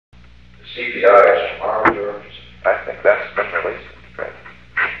CPI is tomorrow, George? I think that's been released, Mr. President.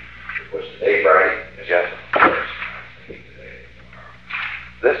 Was today Friday? Yes. Today, tomorrow.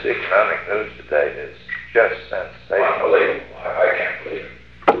 This economic news today is just sensational. Unbelievable. I can't believe it.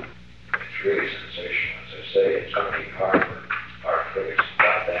 It's really sensational. As I say, it's going to be hard for our critics to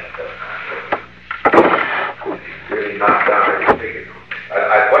knock down that. Really knocked down every figure.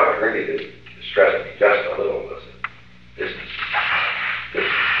 What really did distress me just a little was that business.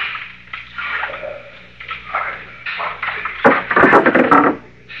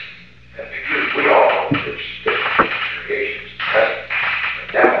 We all know there's different variations. But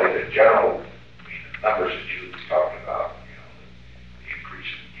definitely the general numbers that you talked about, the increase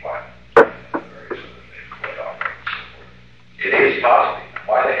in employment, and the various other things, what operating and so forth. It is positive.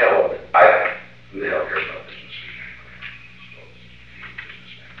 Why the hell would I don't know. Who the hell cares about business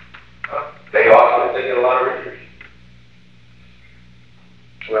anyway? They also they get a lot of injuries.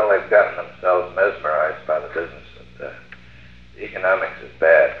 Well, they've gotten themselves mesmerized by the business, and economics is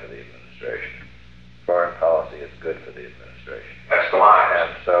bad for the administration. Foreign policy is good for the administration. That's the line.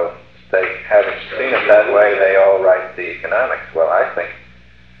 And so they haven't seen it that way. They all write the economics. Well, I think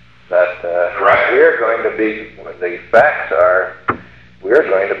that we're going to be, the facts are, we're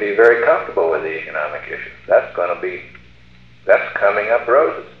going to be very comfortable with the economic issues. That's coming up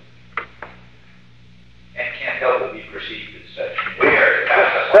roses. And can't help but be perceived as such. The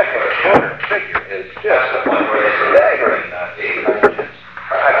second quarter figure is just the point where they staggering.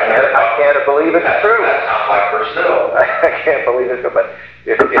 I can't believe it's true. That sounds like Brazil. I can't believe it's true. But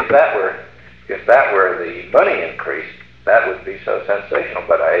if that were the money increase, that would be so sensational.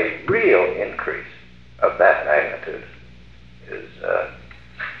 But a real increase of that magnitude is.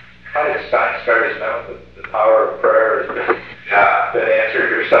 How did Stein start his note? The power of prayer has been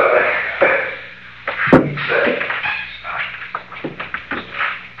answered or something. He said,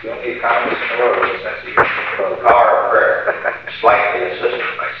 the only economist in the world who says he for the power of prayer, slightly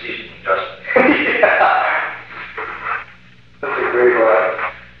assisted by seasoned justice. Yeah. That's a great line.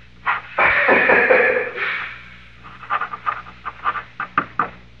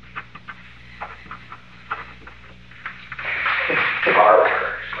 Power of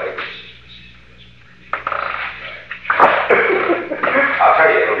prayer, slightly assisted by seasoned justice. I'll tell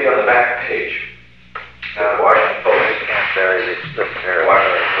you, it'll be on the back page. Washington Post Can't bury this here.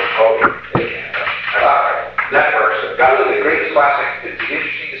 Networks have got two of the great classics. It's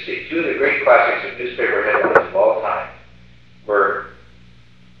interesting to see. Two of the great classics of newspaper headlines of all time were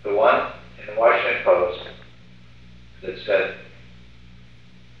the one in the Washington Post that said,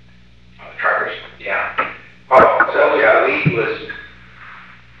 truckers, yeah.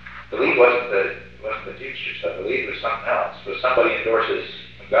 The lead wasn't the Teamsters stuff. The lead was something else. It was somebody endorses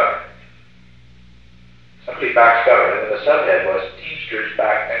McGovern. Somebody backs government, and then the subhead was Teamsters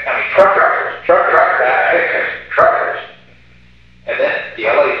back, truckers. And then the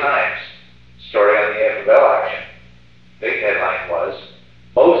LA Times story on the AFL action, big headline was,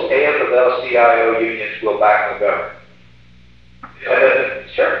 most AFL-CIO unions will back McGovern.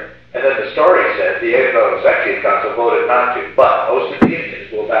 And then the story said the AFL Executive Council voted not to, but most of the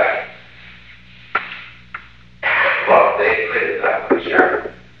unions will back him. Well, they did that one,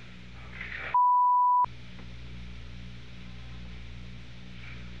 sure.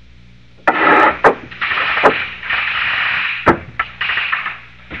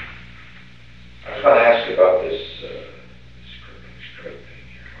 I was going to ask you about this thing here.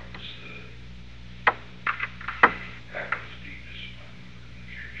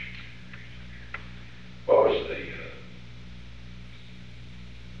 What was the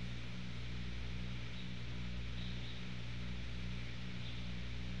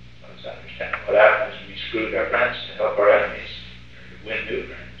let's understand what happens when we screw our friends to help our enemies, or to win new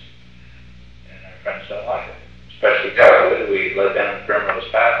friends. And our friends don't like it. Especially because we led down the primrose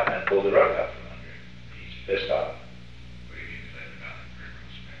path and then pulled the rug out from under him. He's pissed off. What do you mean led down the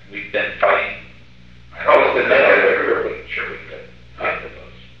primrose path? We've been fighting. I know it's been sure we could. We had the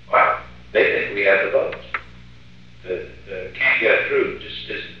votes. Wow. They think we had the votes. The can't get it through just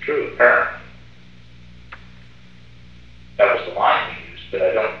isn't true, apparently. That was the line we used, but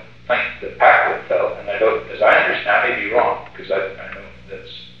I don't think that Packwood felt, and I don't, as I understand, I may be wrong, because I know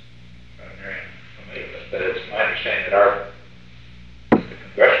that's very familiar with, but it's my understanding that the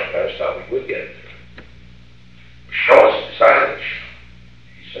congressional guys thought we would get it through. Schultz decided that he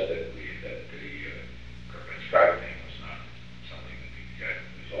said that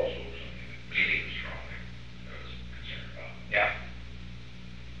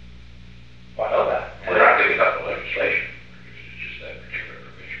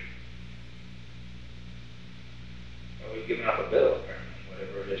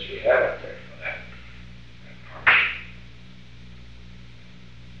we had up there.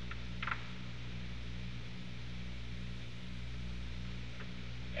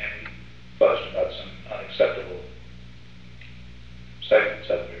 And we buzzed about some unacceptable segments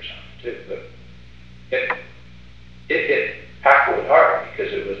of it or something too, but it hit Packwood hard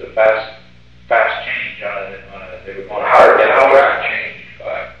because it was a fast change on a they were going hard. And how was it changed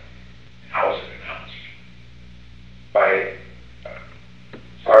by? How was it announced? By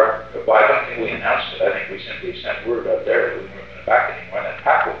well, I don't think we announced it. I think we simply sent word out there that we weren't going to back it anymore. And then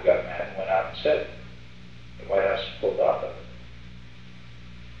Packwood got mad and went out and said the White House pulled off of it.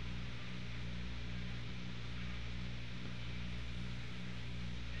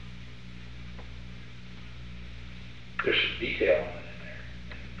 There's some detail on it in there.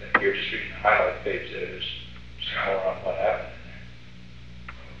 And you're just reading the highlight page. There's some more on what happened in there.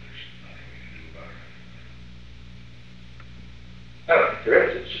 Well, there's nothing we can do about it. I don't think there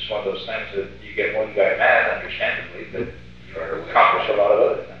is. It's just one of those things that you get one guy mad, understandably, but you accomplish a lot of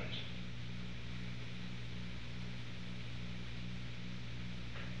other things.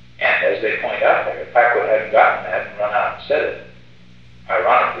 And as they point out there, if Packwood hadn't gotten mad and run out and said it,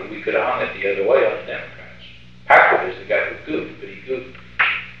 ironically, we could have hung it the other way on the Democrats. Packwood is the guy who goofed, but he goofed.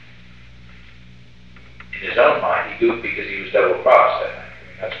 In his own mind, he goofed because he was double-crossed that night. I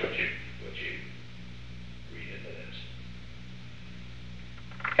mean, that's what you read into this.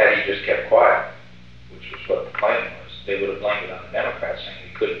 Had he just kept quiet, which was what the claim was, they would have blamed it on the Democrats,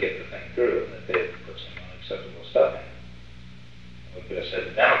 saying we couldn't get the thing through and that they had put some unacceptable stuff in it. We could have said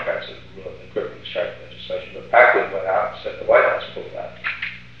the Democrats had ruined the crippling strike legislation, but Packwood went out and said the White House pulled out.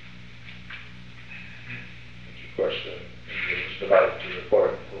 Which, of course, the media was divided to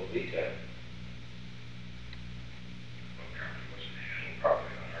report in full detail. Well, apparently it wasn't handled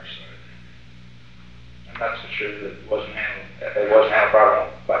properly on our side. I'm not so sure that it wasn't handled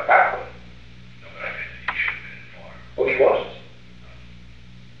properly by Packwood. No, but I think he should have been informed. Well, he wasn't.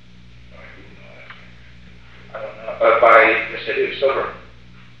 No, I wouldn't know that. I don't know. By the city of Silverman.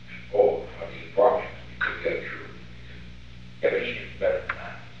 Oh, I mean, the problem, you couldn't get it through. Yeah, but you knew better than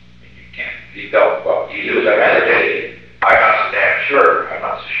that. I mean, you can't. He felt, well, he knew that mandated. I'm not so damn sure. I'm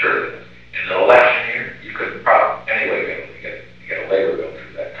not so sure that in an election year, you couldn't probably anyway be able to get a labor bill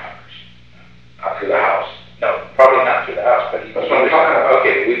through that Congress. Not through the House. No, probably not through the House, but he That's what I'm talking about.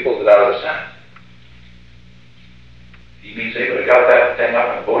 Okay, we pulled it out of the Senate. He means they would have got that thing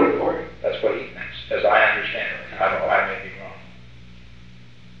up and voted for it. That's what he thinks, as I understand it. I don't know, I may be wrong.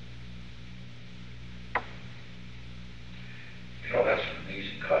 You know, that's an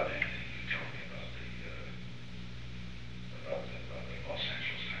amazing goddamn thing you tell me about the Los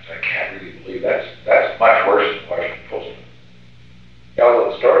Angeles Times. I can't really believe that's much worse than Washington Post. Yeah,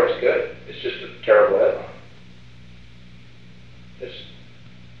 well, the story's good. It's just a terrible headline. The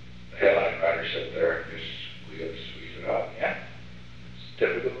headline writer said there, just squeeze it out. Yeah. It's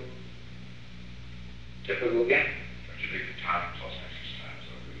typical again. Don't you think the Times, Los Angeles Times,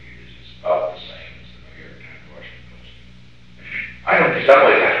 over the years is about the same as the New York Times, Washington Post? I don't think in some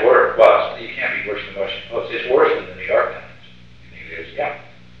ways it's worse. Well, you can't be worse than Washington Post. It's worse than the New York Times. You think it is? Yeah.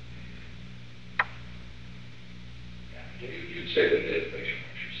 You'd say that it is based on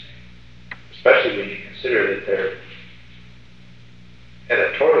what you're saying. Especially when you consider that their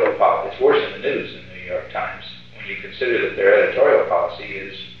editorial policy, it's worse in the news than the New York Times, when you consider that their editorial policy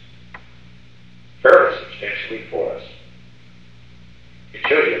is fairly substantially for us. It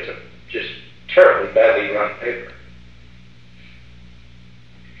shows you it's a just terribly badly run paper.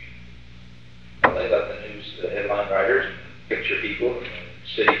 Well, they let the news, the headline writers, and picture people, and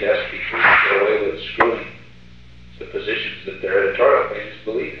city desk people get away with screwing the positions that their editorial pages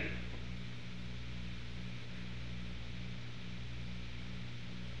believe in.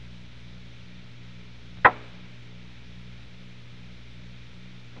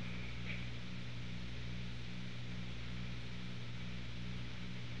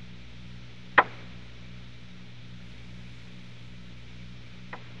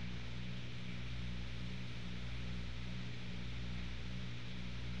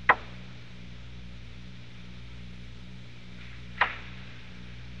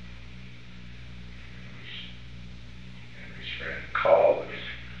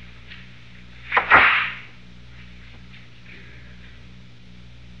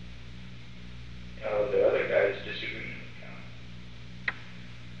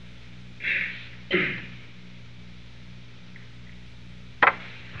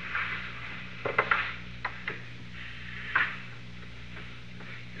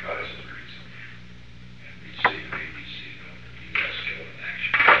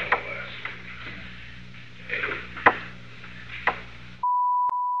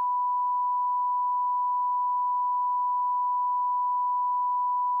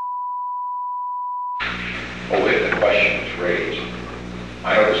 question was raised.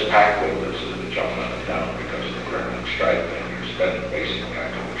 I noticed Packwood was jumping up and down because of the criminal strike thing. It's been basically,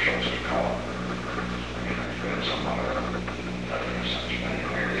 I told Schultz to call him. There's been some other such thing.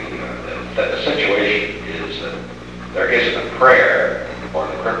 The situation is that there isn't a prayer for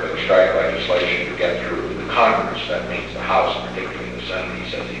the criminal strike legislation to get through the Congress. That means the House, particularly the Senate. He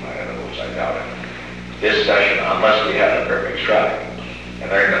says he might have votes. I doubt it. This session, unless we have a criminal strike,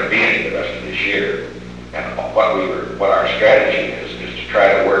 and there ain't going to be any the rest of this year. And what our strategy is to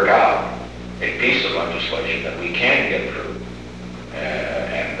try to work out a piece of legislation that we can get through,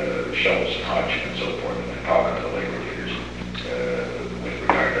 and Schultz and Hodgson and so forth, and talking to the labor leaders with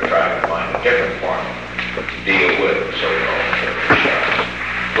regard to trying to find a different form to deal with so-called strikes.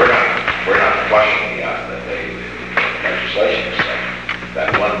 We're not flushing the legislation is saying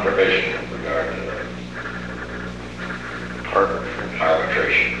that one provision with regard to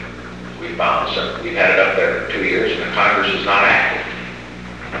arbitration. We've had it up there for 2 years, and the Congress is not active.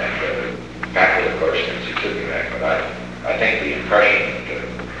 And Packwood, of course, thinks it should be back, but I think the impression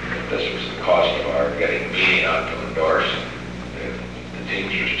that this was the cost of our getting a meeting on to endorse the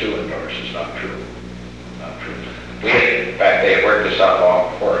Teamsters to endorse is not true. Not true. In fact, they had worked this out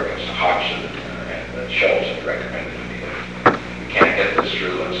long before against Hodgson and Schultz had recommended to me that we can't get this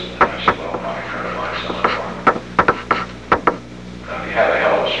through. And I said, well, my friend of mine, someone for me. Now, if you have a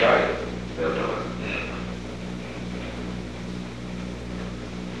hell of a strike, they'll do it.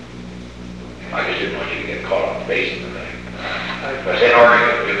 I just didn't want you to get caught on the base of the thing. But in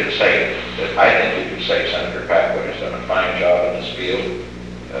Oregon, you could say that I think you could say Senator Packwood has done a fine job in this field,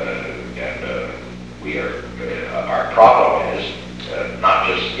 and we are. Our problem is not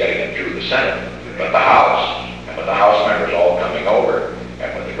just getting it through the Senate, but the House, and with the House members all coming over,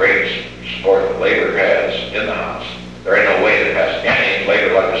 and with the great support that labor has in the House, there ain't no way that has any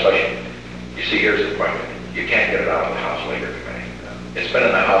labor legislation. You see, here's the point: you can't get it out of the House Labor Committee. It's been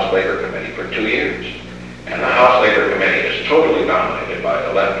in the House Labor Committee for 2 years. And the House Labor Committee is totally dominated by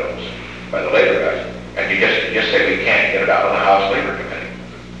the leftos, by the labor guys. And you just say we can't get it out of the House Labor Committee.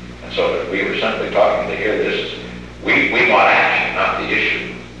 And so that we were simply talking to hear this. We want action, not the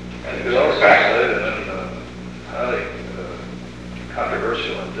issue. And it also said in highly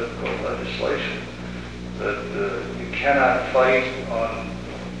controversial and difficult legislation that you cannot fight on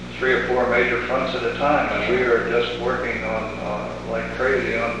 3 or 4 major fronts at a time, and we are just working on like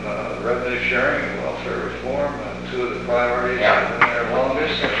crazy on revenue sharing and welfare reform, and 2 of the priorities have been there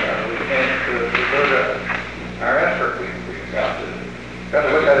longest, and we can't divert our effort. We've got to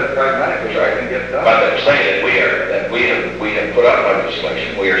look at it pragmatically so it can get done. But I'm saying that we have put up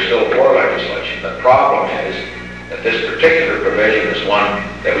legislation. We are still for legislation. The problem is that this particular provision is one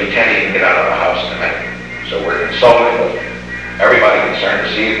that we can't even get out of the House Committee. So we're consulting with everybody concerned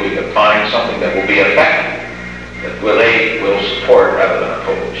to see if we can find something that will be effective, that they will support rather than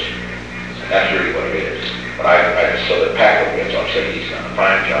oppose. And that's really what it is. But so that Packwood gets off saying he's done a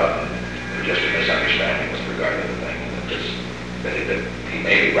fine job, and just a misunderstanding with regard to the thing, that he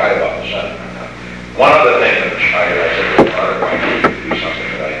may be right about the Senate. One other thing that I said to another point, to do something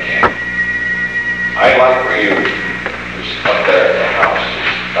that I can't. I'd like for you, who's up there at the House,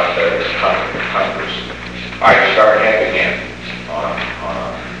 up there at the Congress, I'd start having him on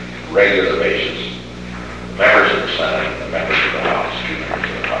a regular basis, members of the Senate and the members of the House, 2 members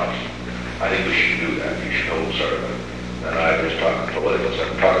of the House. I think we should do that. We should hold sort of and I was talking politicals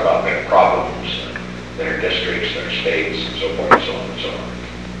and talk about their problems, their districts, their states, and so forth and so on and so on.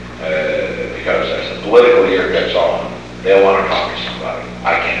 Because as the political year gets on, they'll want to talk to somebody.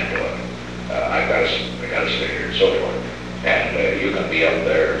 I can't do it. I got to stay here and so forth. And you can be up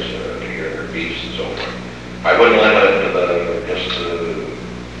there to hear their beefs and so forth. I wouldn't limit it to just to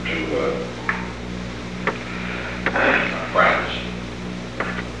friends.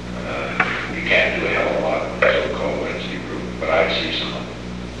 You can't do a hell of a lot of so-called Wednesday group, but I'd see some of them.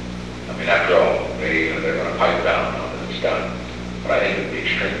 I mean, after all, they're going to pipe down now that it's done. But I think it would be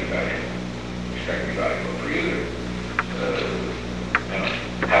extremely valuable for you to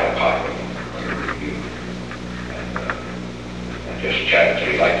have a pot with them, whatever you do, and just chat. So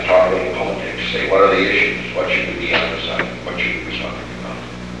you'd like to talk about politics, say what are the issues, what should we be emphasizing, what should we be talking about.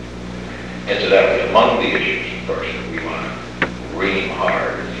 Incidentally, among the issues, of course, that we want to ream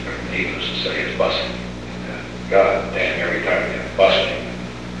hard, needless to say, is busing. God damn.